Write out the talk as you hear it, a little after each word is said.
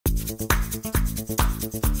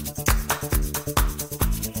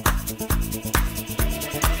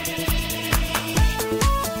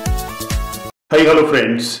Hi hello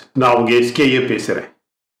friends, நான் உங்க SKA பேசுறேன்.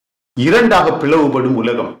 இரண்டாக பிளவுபடும்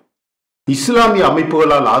உலகம். இஸ்லாமிய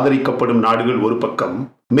அமைப்புகளால் ஆதரிக்கப்படும் நாடுகள் ஒரு பக்கம்,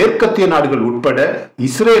 மேற்கத்திய நாடுகள் உட்பட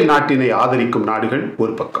இஸ்ரேல் நாட்டினை ஆதரிக்கும் நாடுகள்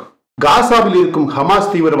ஒரு பக்கம். காசாவில் இருக்கும்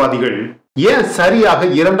ஹமாஸ் தீவிரவாதிகள் ஏன் சரியாக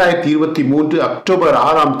 2023 அக்டோபர்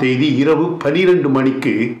 6ஆம் தேதி இரவு 12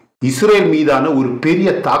 மணிக்கு இஸ்ரேல் மீதான ஒரு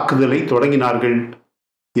பெரிய தாக்குதலை தொடங்கினார்கள்?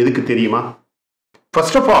 எதுக்கு தெரியுமா?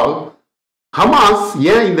 ஃபர்ஸ்ட் ஆஃப் ஆல், ஹமாஸ்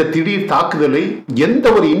ஏன் இந்த திடீர் தாக்குதலை எந்த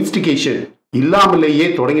ஒரு இன்ஸ்டிகேஷன் இல்லாமலேயே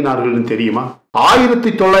தொடங்கினார்கள் தெரியுமா?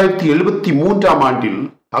 1973ஆம் ஆண்டில்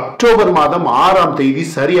அக்டோபர் மாதம் 6ஆம் தேதி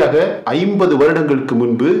சரியாக 50 வருடங்களுக்கு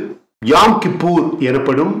முன்பு யாம் கிப்பூர்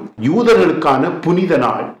எனப்படும் யூதர்களுக்கான புனித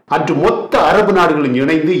நாள் அன்று மொத்த அரபு நாடுகளும்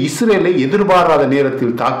இணைந்து இஸ்ரேலை எதிர்பாராத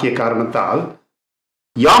நேரத்தில் தாக்கிய காரணத்தால்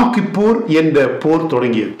யாம் கிப்பூர் என்ற போர்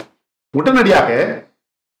தொடங்கியது. உடனடியாக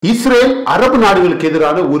இஸ்ரேல் அரபு நாடுகளுக்கு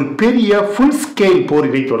எதிரான ஒரு பெரிய ஃபுல் ஸ்கேல்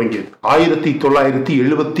போரினை தொடங்கியது.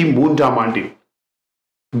 1973ஆம் ஆண்டில்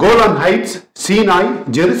கோலான் ஹைட்ஸ், சீனாய்,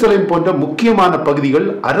 ஜெருசலேம் போன்ற முக்கியமான பகுதிகள்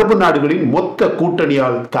அரபு நாடுகளின் மொத்த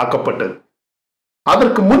கூட்டணியால் தாக்கப்பட்டது.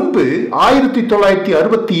 அதற்கு முன்பு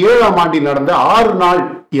 1967ஆம் ஆண்டில் நடந்த 6 நாள்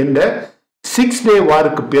என்ற 6 டே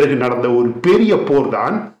வாருக்கு பிறகு நடந்த ஒரு பெரிய போர்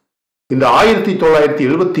தான் இந்த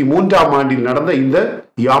 1973ஆம் ஆண்டில் நடந்த இந்த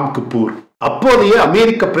யாம் கிப்பூர். அப்போதைய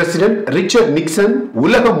அமெரிக்க பிரசிடென்ட் ரிச்சர்ட் நிக்சன்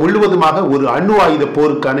உலகம் முழுவதுமாக ஒரு அணு ஆயுத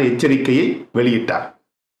போருக்கான எச்சரிக்கையை வெளியிட்டார்.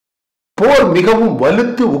 போர் மிகவும்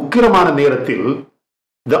வலுத்து உக்கிரமான நேரத்தில்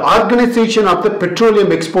The Organization of the Petroleum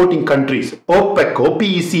Exporting Countries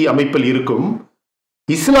OPEC அமைப்பில் இருக்கும்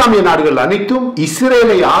இஸ்லாமிய நாடுகள் அனைத்தும்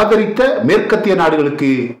இஸ்ரேலை ஆதரித்த மேற்கத்திய நாடுகளுக்கு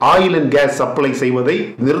ஆயில் அண்ட் கேஸ் சப்ளை செய்வதை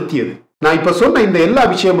நிறுத்தியது. நான் இப்ப சொன்ன இந்த எல்லா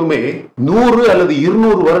விஷயமுமே 100 அல்லது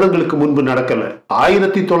 200 வருடங்களுக்கு முன்பு நடக்கல.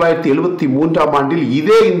 1973ஆம் ஆண்டில்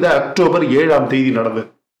இதே இந்த அக்டோபர் 7ஆம் தேதி நடந்தது.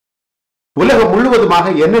 உலகம் முழுவதுமாக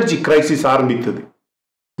எனர்ஜி கிரைசிஸ் ஆரம்பித்தது.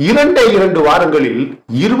 2 வாரங்களில்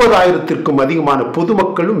 20,000த்திற்கும் அதிகமான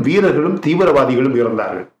பொதுமக்களும் வீரர்களும் தீவிரவாதிகளும்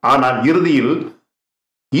இறந்தார்கள். ஆனால் இறுதியில்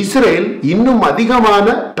இஸ்ரேல் இன்னும் அதிகமான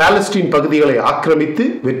பாலஸ்தீன் பகுதிகளை ஆக்கிரமித்து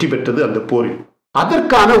வெற்றி பெற்றது அந்த போரில்.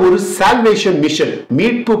 அதற்கான ஒரு சால்வேஷன் மிஷன்,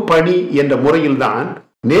 மீட்பு பணி என்ற முறையில்தான்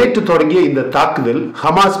நேற்று தொடங்கிய இந்த தாக்குதல்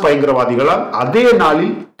ஹமாஸ் பயங்கரவாதிகளால் அதே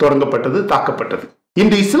நாளில் தொடங்கப்பட்டது, தாக்கப்பட்டது.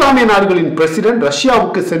 இன்று இஸ்லாமிய நாடுகளின் பிரசிடென்ட்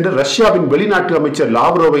ரஷ்யாவுக்கு சென்று ரஷ்யாவின் வெளிநாட்டு அமைச்சர்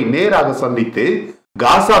லாவ்ரோவை நேராக சந்தித்து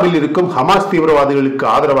காசாவில் இருக்கும் ஹமாஸ் தீவிரவாதிகளுக்கு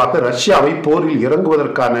ஆதரவாக ரஷ்யாவை போரில்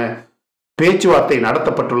இறங்குவதற்கான பேச்சுவார்த்தை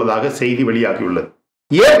நடத்தப்பட்டுள்ளதாக செய்தி வெளியாகியுள்ளது.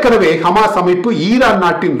 ஏற்கனவே ஹமாஸ் அமைப்பு ஈரான்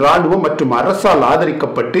நாட்டின் ராணுவம் மற்றும் அரசால்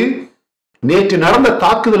ஆதரிக்கப்பட்டு நேற்று நடந்த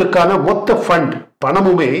தாக்குதலுக்கான மொத்த ஃபண்ட்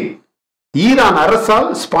பணமுமே ஈரான் அரசால்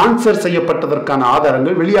ஸ்பான்சர் செய்யப்பட்டதற்கான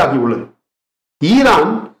ஆதாரங்கள் வெளியாகியுள்ளது. ஈரான்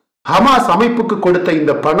ஹமாஸ் அமைப்புக்கு கொடுத்த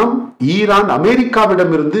இந்த பணம் ஈரான்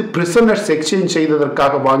அமெரிக்காவிடமிருந்து பிரிசனர்ஸ் எக்ஸ்சேஞ்ச்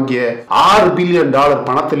செய்ததற்காக வாங்கிய $6 பில்லியன்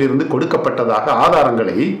பணத்திலிருந்து கொடுக்கப்பட்டதாக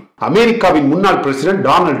ஆதாரங்களை அமெரிக்காவின் முன்னாள் பிரசிடென்ட்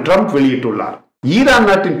டொனால்ட் ட்ரம்ப் வெளியிட்டுள்ளார். ஈரான்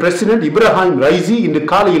நாட்டின் பிரசிடென்ட் இப்ராஹிம் ரைசி இன்று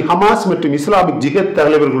காலையில் ஹமாஸ் மற்றும் இஸ்லாமிக் ஜிஹத்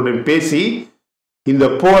தலைவர்களுடன் பேசி இந்த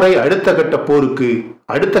போரை அடுத்த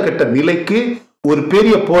கட்ட நிலைக்கு ஒரு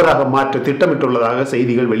பெரிய போராக மாற்ற திட்டமிட்டுள்ளதாக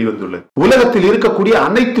செய்திகள் வெளிவந்துள்ளது. உலகத்தில் இருக்கக்கூடிய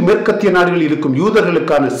அனைத்து மேற்கத்திய நாடுகளில் இருக்கும்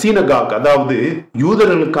யூதர்களுக்கான சீனகாக், அதாவது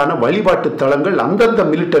யூதர்களுக்கான வழிபாட்டு தலங்கள்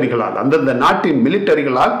அந்தந்த நாட்டின்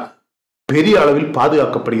மிலிட்டரிகளால் பெரிய அளவில்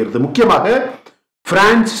பாதுகாக்கப்படுகிறது. முக்கியமாக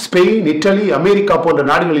பிரான்ஸ், ஸ்பெயின், இட்டலி, அமெரிக்கா போன்ற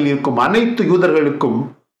நாடுகளில் இருக்கும் அனைத்து யூதர்களுக்கும்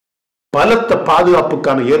பலத்த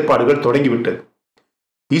பாதுகாப்புக்கான ஏற்பாடுகள் தொடங்கிவிட்டது.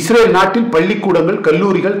 இஸ்ரேல் நாட்டில் பள்ளிக்கூடங்கள்,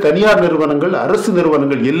 கல்லூரிகள், தனியார் நிறுவனங்கள், அரசு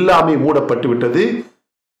நிறுவனங்கள் எல்லாமே மூடப்பட்டு விட்டது.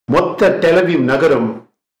 மொத்த டெலவிவ் நகரம்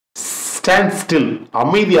ஸ்டாண்ட் ஸ்டில்,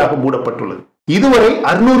 அமைதியாக மூடப்பட்டுள்ளது. இதுவரை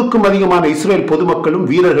 600க்கும் அதிகமான இஸ்ரேல் பொதுமக்களும்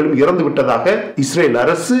வீரர்களும் இறந்து விட்டதாக இஸ்ரேல்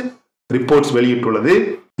அரசு ரிப்போர்ட்ஸ் வெளியிட்டுள்ளது.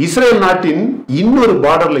 இஸ்ரேல் நாட்டின் இன்னொரு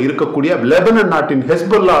பார்டர்ல இருக்கக்கூடிய லெபனான் நாட்டின்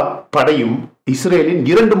ஹெஸ்பொல்லா படையும் இஸ்ரேலின்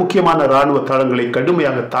 2 முக்கியமான ராணுவ தளங்களை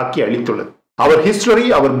கடுமையாக தாக்கி அழித்துள்ளது. Our history,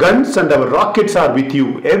 our guns and our rockets are with you.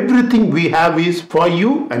 Everything we have is for you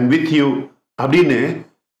and with you. அப்படின்னு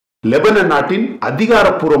லெபனான் நாட்டின்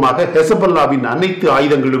அதிகாரப்பூர்வமாக ஹெஸ்பொல்லாவின் அனைத்து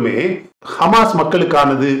ஆயுதங்களுமே ஹமாஸ்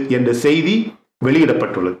மக்களுக்கானது என்ற செய்தி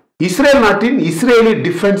வெளியிடப்பட்டுள்ளது. இஸ்ரேல் நாட்டின் Israeli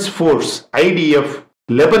defence force IDF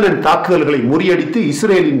Lebanon தாக்குதல்களை முறியடித்து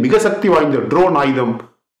இஸ்ரேலின் மிக சக்தி வாய்ந்த ட்ரோன் ஆயுதம்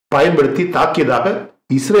பயன்படுத்தி தாக்கியதாக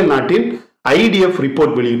இஸ்ரேல் நாட்டின் IDF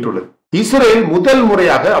ரிப்போர்ட் வெளியிட்டுள்ளது. இஸ்ரேல் முதல்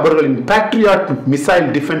முறையாக அவர்களின் பேட்ரியாட் மிசைல்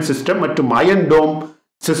டிஃபென்ஸ் சிஸ்டம் மற்றும் அயன் டோம்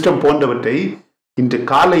சிஸ்டம் போன்றவற்றை இன்று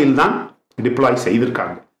காலையில் தான் டிப்ளாய்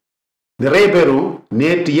செய்திருக்காங்க. நிறைய பேரும்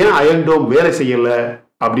நேற்று ஏன் அயன் டோம் வேலை செய்யல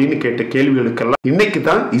அப்படின்னு கேட்ட கேள்விகளுக்கெல்லாம் இன்னைக்கு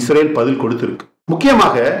தான் இஸ்ரேல் பதில் கொடுத்திருக்கு.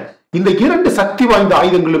 முக்கியமாக இந்த 2 சக்தி வாய்ந்த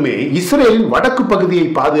ஆயுதங்களுமே இஸ்ரேலின் வடக்கு பகுதியை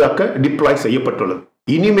பாதுகாக்க டிப்ளாய் செய்யப்பட்டுள்ளது.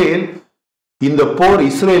 இனிமேல் இந்த போர்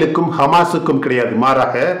இஸ்ரேலுக்கும் ஹமாஸுக்கும் கிடையாது,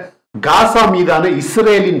 மாறாக காசா மீதான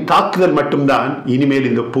இஸ்ரேலின் தாக்குதல் மட்டும்தான் இனிமேல்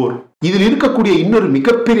இந்த போர். இதில் இருக்கக்கூடிய இன்னொரு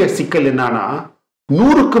மிகப்பெரிய சிக்கல் என்னன்னா,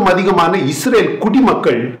 100க்கும் அதிகமான இஸ்ரேல்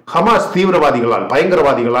குடிமக்கள் ஹமாஸ் தீவிரவாதிகளால்,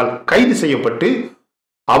 பயங்கரவாதிகளால் கைது செய்யப்பட்டு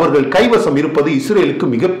அவர்கள் கைவசம் இருப்பது இஸ்ரேலுக்கு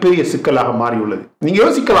மிகப்பெரிய சிக்கலாக மாறியுள்ளது. நீங்க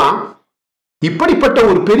யோசிக்கலாம், இப்படிப்பட்ட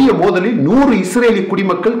ஒரு பெரிய மோதலில் 100 இஸ்ரேலி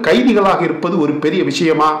குடிமக்கள் கைதிகளாக இருப்பது ஒரு பெரிய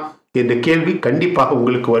விஷயமா என்ற கேள்வி கண்டிப்பாக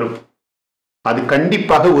உங்களுக்கு வரும். அது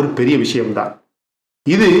கண்டிப்பாக ஒரு பெரிய விஷயம்தான்.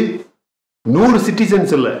 இது 100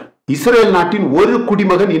 சிட்டிசன்ஸ் இல்ல, இஸ்ரேல் நாட்டின் ஒரு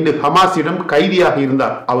குடிமகன் இன்று ஹமாஸிடம் கைதியாக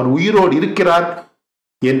இருந்தார், அவர் உயிரோடு இருக்கிறார்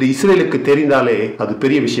என்று இஸ்ரேலுக்கு தெரிந்தாலே அது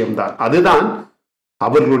பெரிய விஷயம்தான். அதுதான்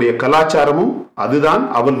அவர்களுடைய கலாச்சாரமும், அதுதான்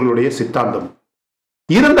அவர்களுடைய சித்தாந்தமும்.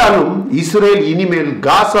 இருந்தாலும் இஸ்ரேல் இனிமேல்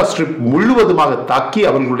காசா ஸ்ட்ரிப் முழுவதுமாக தாக்கி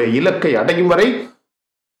அவர்களுடைய இலக்கை அடையும் வரை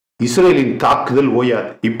இஸ்ரேலின் தாக்குதல் ஓயாது.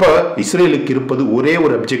 இப்ப இஸ்ரேலுக்கு இருப்பது ஒரே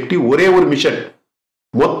ஒரு அப்ஜெக்டிவ், ஒரே ஒரு மிஷன்,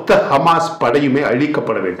 மொத்த ஹமாஸ் படையுமே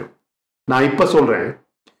அழிக்கப்பட வேண்டும். நான் இப்ப சொல்றேன்,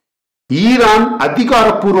 ஈரான்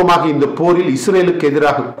அதிகாரப்பூர்வமாக இந்த போரில் இஸ்ரேலுக்கு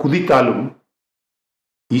எதிராக குதித்தாலும்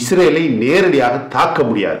இஸ்ரேலை நேரடியாக தாக்க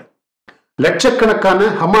முடியாது. லட்சக்கணக்கான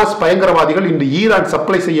ஹமாஸ் பயங்கரவாதிகள் இன்று ஈரான்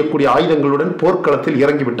சப்ளை செய்யக்கூடிய ஆயுதங்களுடன் போர்க்களத்தில்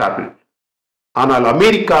இறங்கிவிட்டார்கள். ஆனால்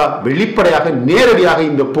அமெரிக்கா வெளிப்படையாக நேரடியாக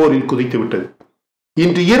இந்த போரில் குதித்து விட்டது.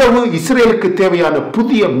 இன்று இரவு இஸ்ரேலுக்கு தேவையான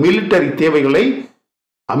புதிய மிலிட்டரி தேவைகளை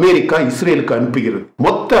அமெரிக்கா இஸ்ரேலுக்கு அனுப்புகிறது.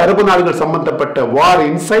 மொத்த அரபு நாடுகள் சம்பந்தப்பட்ட வார்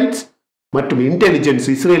இன்சைட்ஸ் மற்றும் இன்டெலிஜென்ஸ்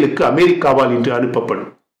இஸ்ரேலுக்கு அமெரிக்காவால் இன்று அனுப்பப்படும்.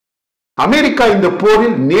 அமெரிக்கா இந்த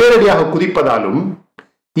போரில் நேரடியாக குதிப்பதாலும்,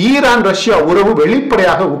 ஈரான் ரஷ்யா உறவு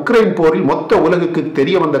வெளிப்படையாக உக்ரைன் போரில் மொத்த உலகுக்கு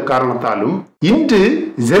தெரிய வந்த காரணத்தாலும், இன்று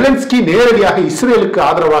ஜெலன்ஸ்கி நேரடியாக இஸ்ரேலுக்கு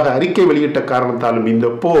ஆதரவாக அறிக்கை வெளியிட்ட காரணத்தாலும் இந்த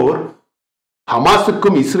போர்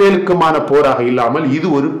ஹமாஸுக்கும் இஸ்ரேலுக்குமான போராக இல்லாமல் இது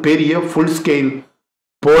ஒரு பெரிய ஃபுல் ஸ்கேல்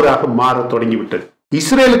போராக மாற தொடங்கிவிட்டது.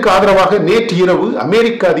 இஸ்ரேலுக்கு ஆதரவாக நேற்று இரவு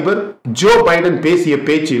அமெரிக்க அதிபர் ஜோ பைடன் பேசிய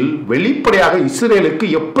பேச்சில் வெளிப்படையாக இஸ்ரேலுக்கு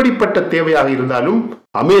எப்படிப்பட்ட தேவையாக இருந்தாலும்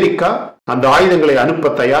அமெரிக்கா அந்த ஆயுதங்களை அனுப்ப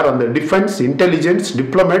தயார், அந்த டிஃபென்ஸ், இன்டெலிஜென்ஸ்,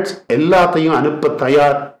 டிப்ளமேட்ஸ் எல்லாத்தையும் அனுப்ப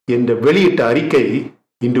தயார் என்ற வெளியிட்ட அறிக்கை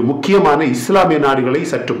இன்று முக்கியமான இஸ்லாமிய நாடுகளை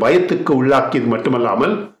சற்று பயத்துக்கு உள்ளாக்கியது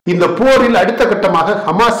மட்டுமல்லாமல், இந்த போரில் அடுத்த கட்டமாக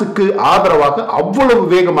ஹமாஸுக்கு ஆதரவாக அவ்வளவு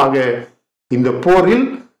வேகமாக இந்த போரில்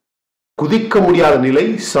குதிக்க முடியாத நிலை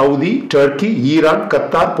சவுதி, டர்க்கி, ஈரான்,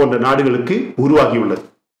 கத்தார் போன்ற நாடுகளுக்கு உருவாகியுள்ளது.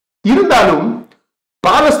 இருந்தாலும்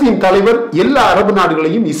பாலஸ்தீன் தலைவர் எல்லா அரபு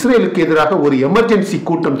நாடுகளையும் இஸ்ரேலுக்கு எதிராக ஒரு எமர்ஜென்சி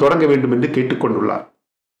கூட்டம் தொடங்க வேண்டும் என்று கேட்டுக்கொண்டுள்ளார்.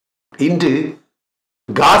 இன்று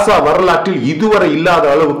காசா வரலாற்றில் இதுவரை இல்லாத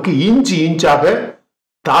அளவுக்கு இன்ச்சு இன்ச்சாக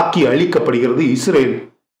தாக்கி அழிக்கப்படுகிறது இஸ்ரேல்.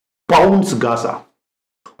 பவுண்ட்ஸ் காசா.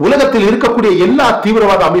 உலகத்தில் இருக்கக்கூடிய எல்லா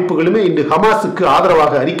தீவிரவாத அமைப்புகளுமே இன்று ஹமாஸுக்கு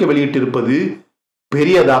ஆதரவாக அறிக்கை வெளியிட்டிருப்பது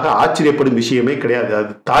பெரியதாக ஆச்சரியப்படும் விஷயமே கிடையாது.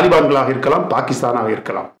 அது தாலிபான்களாக இருக்கலாம், பாகிஸ்தானாக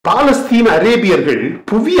இருக்கலாம். பாலஸ்தீன அரேபியர்கள்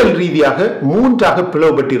புவியியல் ரீதியாக 3ஆக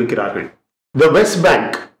பிளவுபட்டு இருக்கிறார்கள். தி வெஸ்ட்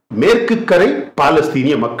பேங்க், மேற்கு கரை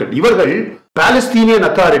பாலஸ்தீனிய மக்கள், இவர்கள் பாலஸ்தீனியன்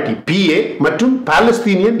அத்தாரிட்டி PA மற்றும்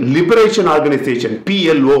பாலஸ்தீனியன் லிபரேஷன் ஆர்கனைசேஷன்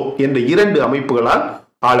PLO என்ற 2 அமைப்புகளால்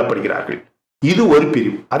ஆளப்படுகிறார்கள். இது ஒரு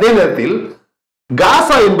பிரிவு. அதே நேரத்தில்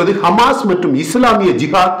காசா என்பது ஹமாஸ் மற்றும் இஸ்லாமிய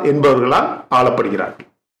ஜிஹாத் என்பவர்களால் ஆளப்படுகிறார்கள்.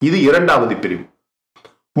 இது 2வது பிரிவு.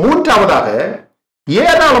 3ஆவதாக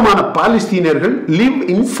ஏராளமான பாலஸ்தீனியர்கள் live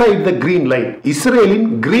inside the green line, இஸ்ரேலின்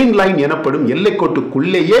கிரீன் லைன் எனப்படும்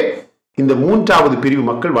எல்லைக்கோட்டுக்குள்ளேயே இந்த 3வது பிரிவு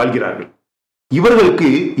மக்கள் வாழ்கிறார்கள். இவர்களுக்கு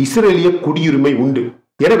இஸ்ரேலிய குடியுரிமை உண்டு.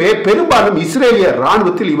 எனவே பெரும்பாலும் இஸ்ரேலிய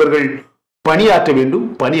ராணுவத்தில் இவர்கள் பணியாற்ற வேண்டும்,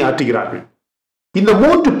 பணியாற்றுகிறார்கள். இந்த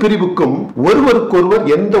 3 பிரிவுக்கும் ஒருவருக்கொருவர்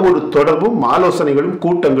எந்த ஒரு தொடர்பும், ஆலோசனைகளும்,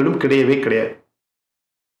 கூட்டங்களும் கிடையவே கிடையாது.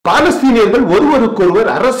 பாலஸ்தீனியர்கள் ஒருவருக்கொருவர்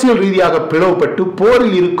அரசியல் ரீதியாக பிளவுபட்டு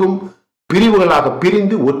போரில் இருக்கும் பிரிவுகளாக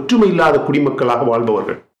பிரிந்து ஒற்றுமை இல்லாத குடிமக்களாக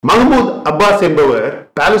வாழ்பவர்கள். மஹ்மூத் அப்பாஸ் என்பவர்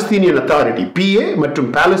பாலஸ்தீனியன் அத்தாரிட்டி PA மற்றும்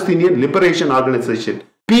பாலஸ்தீனியன் லிபரேஷன் ஆர்கனைசேஷன்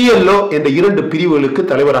PLO என்ற 2 பிரிவுகளுக்கு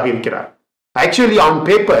தலைவராக இருக்கிறார். ஆக்சுவலி ஆன்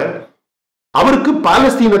பேப்பர் அவருக்கு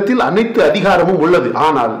பாலஸ்தீனத்தில் அனைத்து அதிகாரமும் உள்ளது.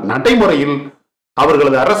 ஆனால் நடைமுறையில்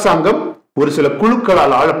அவர்களது அரசாங்கம் ஒரு சில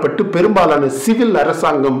குழுக்களால் ஆளப்பட்டு பெரும்பாலான சிவில்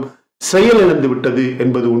அரசாங்கம் செயலிழந்து விட்டது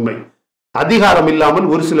என்பது உண்மை. அதிகாரம் இல்லாமல்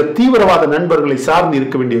ஒரு சில தீவிரவாத நண்பர்களை சார்ந்து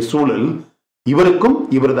இருக்க வேண்டிய சூழல் இவருக்கும்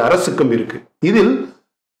இவரது அரசுக்கும் இருக்கு. இதில்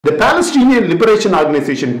தி பாலஸ்டீனியன் லிபரேஷன்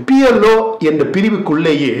ஆர்கனைசேஷன் PLO என்ற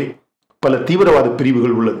பிரிவுக்குள்ளேயே பல தீவிரவாத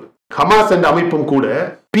பிரிவுகள் உள்ளது. ஹமாஸ் என்ற அமைப்பும் கூட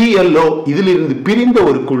PLO இதிலிருந்து பிரிந்த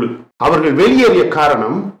ஒரு குழு. அவர்கள் வெளியேறிய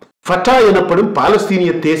காரணம் ஃபட்டா எனப்படும்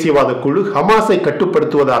பாலஸ்தீனிய தேசியவாத குழு ஹமாஸை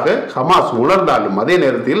கட்டுப்படுத்துவதாக ஹமாஸ் உணர்ந்தாலும் அதே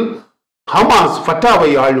நேரத்தில் ஹமாஸ் ஃபட்டாவை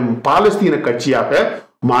ஆளும் பாலஸ்தீன கட்சியாக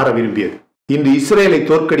மாற விரும்பியது. இன்று இஸ்ரேலை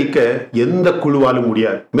தோற்கடிக்க எந்த குழுவாலும்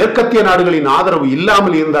முடியாது. மேற்கத்திய நாடுகளின் ஆதரவு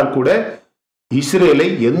இல்லாமல் இருந்தால் கூட இஸ்ரேலை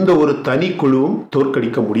எந்த ஒரு தனி குழுவும்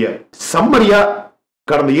தோற்கடிக்க முடியாது. சம்மரியா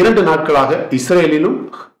கடந்த 2 நாட்களாக இஸ்ரேலிலும்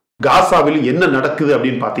காசாவிலும் என்ன நடக்குது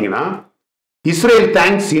அப்படின்னு பாத்தீங்கன்னா, Israel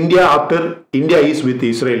thanks India after India is with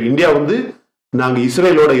Israel. India வந்து நாங்க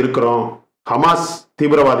இஸ்ரேலோட இருக்கிறோம், ஹமாஸ்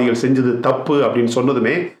தீவிரவாதிகள் செஞ்சது தப்பு அப்படின்னு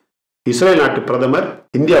சொன்னதுமே இஸ்ரேல் நாட்டு பிரதமர்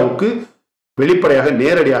இந்தியாவுக்கு வெளிப்படையாக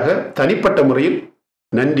நேரடியாக தனிப்பட்ட முறையில்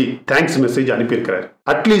நன்றி தேங்க்ஸ் மெசேஜ் அனுப்பியிருக்கிறார்.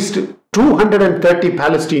 அட்லீஸ்ட் 230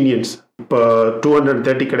 பாலஸ்டீனியன்ஸ், இப்போ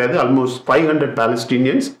 230 கிடையாது, almost 500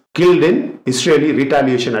 Palestinians killed in Israeli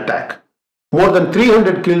retaliation attack. More than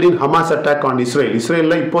 300 killed in Hamas attack on Israel.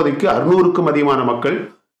 இஸ்ரேல்ல இப்போதைக்கு 600க்கும் அதிகமான மக்கள்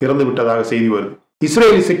இறந்து விட்டதாக செய்தி வருது.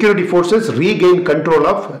 Israeli security forces regain control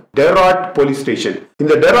of Derat police station.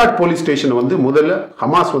 இந்த Derat police station வந்து முதல்ல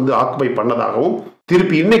ஹமாஸ் வந்து ஆக்குபை பண்ணதாகவும்,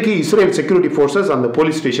 திருப்பி இன்னைக்கு இஸ்ரேல் செக்யூரிட்டி ஃபோர்ஸஸ் அந்த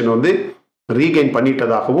போலீஸ் ஸ்டேஷன் வந்து regain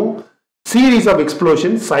பண்ணிட்டதாகவும், series of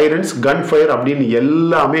explosion, sirens, gun fire அப்படின்னு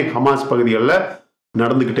எல்லாமே ஹமாஸ் பகுதிகளில்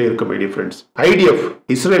நடந்துகிட்டே இருக்கு. My dear friends, IDF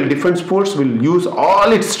Israel defence force will use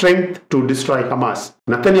all it's strength to destroy Hamas.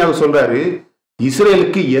 Netanyahu சொல்றாரு,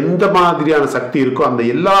 இஸ்ரேலுக்கு எந்த மாதிரியான சக்தி இருக்கோ அந்த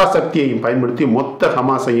எல்லா சக்தியையும் பயன்படுத்தி மொத்த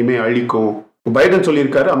ஹமாஸையுமே அழிக்கும். பைடன்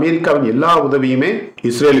சொல்லியிருக்காரு, அமெரிக்காவின் எல்லா உதவியுமே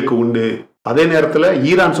இஸ்ரேலுக்கு உண்டு. அதே நேரத்தில்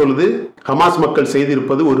ஈரான் சொல்லுது, ஹமாஸ் மக்கள்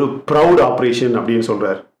செய்திருப்பது ஒரு ப்ரௌட் ஆபரேஷன் அப்படின்னு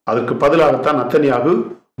சொல்றாரு. அதற்கு பதிலாகத்தான் Netanyahu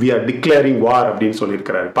we are declaring war அப்படின்னு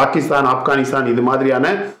சொல்லியிருக்கிறார். பாகிஸ்தான், ஆப்கானிஸ்தான் இது மாதிரியான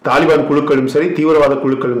தாலிபான் குழுக்களும் சரி, தீவிரவாத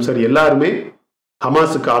குழுக்களும் சரி, எல்லாருமே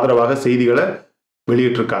ஹமாஸுக்கு ஆதரவாக செய்திகளை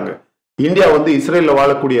வெளியிட்டிருக்காங்க. இந்தியா வந்து இஸ்ரேலில்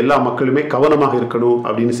வாழக்கூடிய எல்லா மக்களுமே கவனமாக இருக்கணும்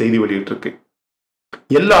அப்படின்னு செய்தி வெளியிட்டிருக்கு.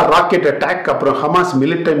 எல்லா ராக்கெட் அட்டாக், அப்புறம் ஹமாஸ்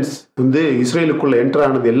மிலிட்டன்ஸ் வந்து இஸ்ரேலுக்குள்ள என்டர்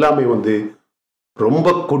ஆனது எல்லாமே வந்து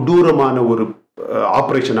ரொம்ப கொடூரமான ஒரு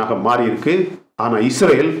ஆபரேஷனாக மாறி இருக்கு. ஆனா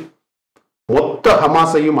இஸ்ரேல் மொத்த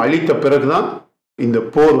ஹமாஸையும் அழித்த பிறகுதான் இந்த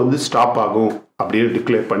போர் வந்து ஸ்டாப் ஆகும் அப்படின்னு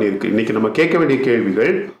டிக்ளேர் பண்ணியிருக்கு. இன்னைக்கு நம்ம கேட்க வேண்டிய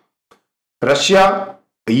கேள்விகள், ரஷ்யா,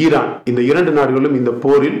 ஈரான் இந்த 2 நாடுகளும் இந்த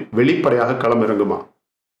போரில் வெளிப்படையாக களமிறங்குமா?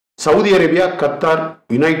 Saudi Arabia, Qatar,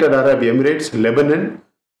 United Arab Emirates, Lebanon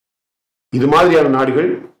இது மாதிரியான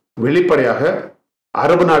நாடுகள் வெளிப்படையாக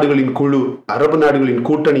அரபு நாடுகளின் குழு, அரபு நாடுகளின்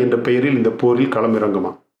கூட்டணி என்ற பெயரில் இந்த போரில்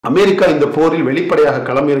களமிறங்குமா? அமெரிக்கா இந்த போரில் வெளிப்படையாக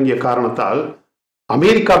களமிறங்கிய காரணத்தால்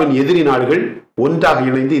அமெரிக்காவின் எதிரி நாடுகள் ஒன்றாக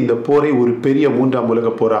இணைந்து இந்த போரை ஒரு பெரிய 3ஆம் உலக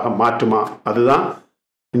போராக மாற்றுமா? அதுதான்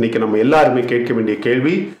இன்னைக்கு நம்ம எல்லாருமே கேட்க வேண்டிய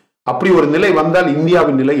கேள்வி. அப்படி ஒரு நிலை வந்தால்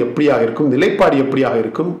இந்தியாவின் நிலை எப்படியாக இருக்கும், நிலைப்பாடு எப்படியாக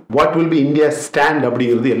இருக்கும், what will be India stand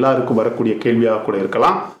அப்படிங்கிறது எல்லாருக்கும் வரக்கூடிய கேள்வியாக கூட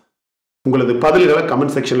இருக்கலாம். உங்களது பதில்களை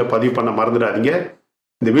கமெண்ட் செக்ஷன்ல பதிவு பண்ண மறந்துடாதீங்க.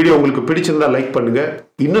 இந்த வீடியோ உங்களுக்கு பிடிச்சிருந்தா லைக் பண்ணுங்க.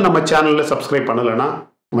 இன்னும் நம்ம சேனல்ல சப்ஸ்கிரைப் பண்ணலைன்னா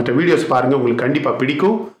மற்ற வீடியோஸ் பாருங்க, உங்களுக்கு கண்டிப்பா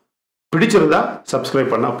பிடிக்கும். பிடிச்சிருந்தா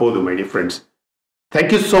சப்ஸ்கிரைப் பண்ணா போதும். My dear friends, thank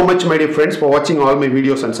you so much my dear friends for watching all my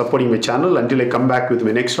videos and supporting my channel. Until I come back with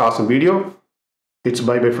my next awesome video, it's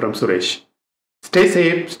bye bye from Suresh. Stay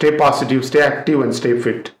safe, stay positive, stay active and stay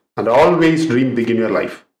fit, and always dream big in your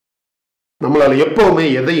life. நம்மளால எப்பவுமே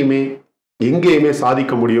எதையுமே எங்கேயுமே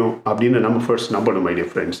சாதிக்க முடியும் அப்படின்னு நம்ம first நம்பணும் my dear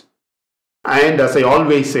friends. And as I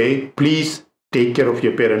always say, please take care of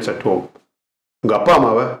your parents at home. உங்க அப்பா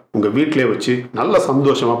அம்மாவை உங்க வீட்டிலே வச்சு நல்ல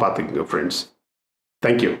சந்தோஷமா பார்த்துக்குங்க ஃப்ரெண்ட்ஸ்.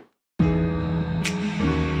 Thank you.